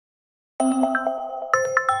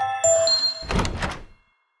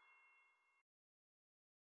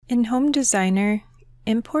In Home Designer,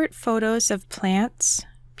 import photos of plants,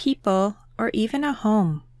 people, or even a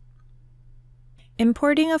home.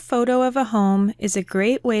 Importing a photo of a home is a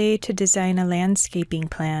great way to design a landscaping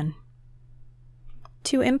plan.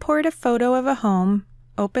 To import a photo of a home,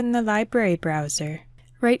 open the Library browser.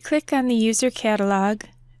 Right-click on the user catalog,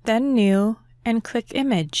 then New, and click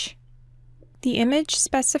Image. The Image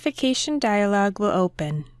Specification dialog will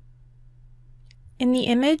open. In the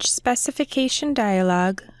Image Specification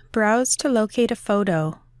dialog, browse to locate a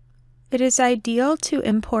photo. It is ideal to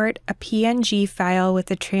import a PNG file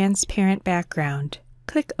with a transparent background.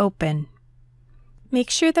 Click Open. Make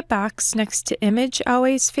sure the box next to Image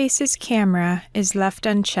Always Faces Camera is left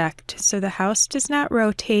unchecked so the house does not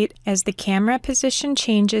rotate as the camera position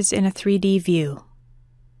changes in a 3D view.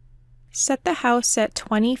 Set the house at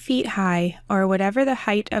 20 feet high or whatever the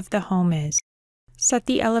height of the home is. Set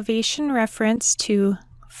the elevation reference to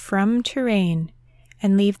From Terrain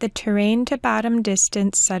and leave the terrain to bottom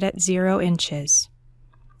distance set at 0 inches.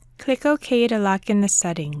 Click OK to lock in the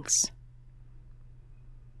settings.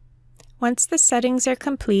 Once the settings are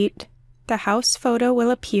complete, the house photo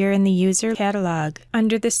will appear in the user catalog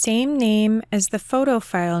under the same name as the photo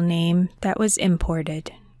file name that was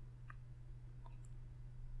imported.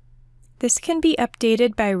 This can be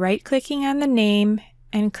updated by right-clicking on the name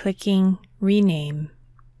and clicking Rename.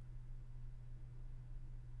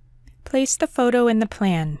 Place the photo in the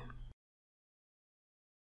plan.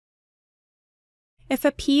 If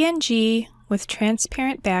a PNG with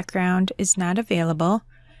transparent background is not available,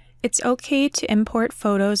 it's okay to import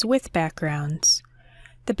photos with backgrounds.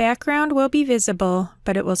 The background will be visible,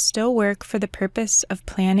 but it will still work for the purpose of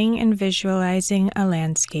planning and visualizing a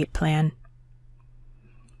landscape plan.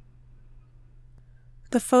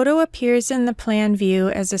 The photo appears in the plan view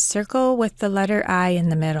as a circle with the letter I in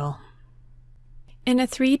the middle. In a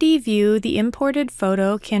 3D view, the imported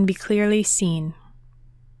photo can be clearly seen.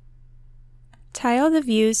 Tile the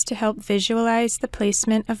views to help visualize the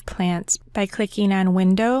placement of plants by clicking on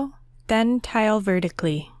Window, then Tile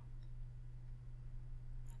vertically.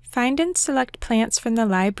 Find and select plants from the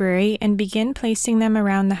library and begin placing them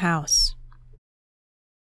around the house.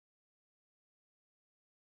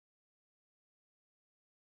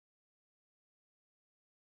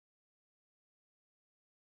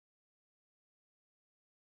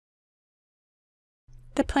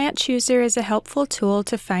 The Plant Chooser is a helpful tool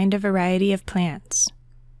to find a variety of plants.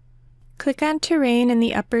 Click on Terrain in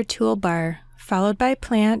the upper toolbar, followed by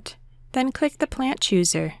Plant, then click the Plant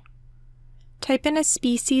Chooser. Type in a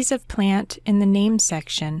species of plant in the Name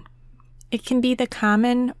section. It can be the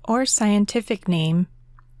common or scientific name,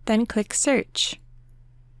 then click Search.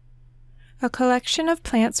 A collection of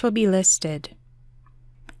plants will be listed.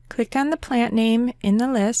 Click on the plant name in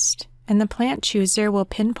the list, and the Plant Chooser will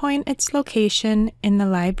pinpoint its location in the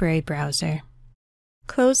Library browser.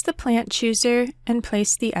 Close the Plant Chooser and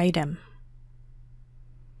place the item.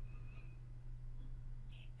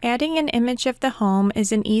 Adding an image of the home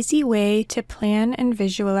is an easy way to plan and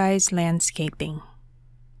visualize landscaping.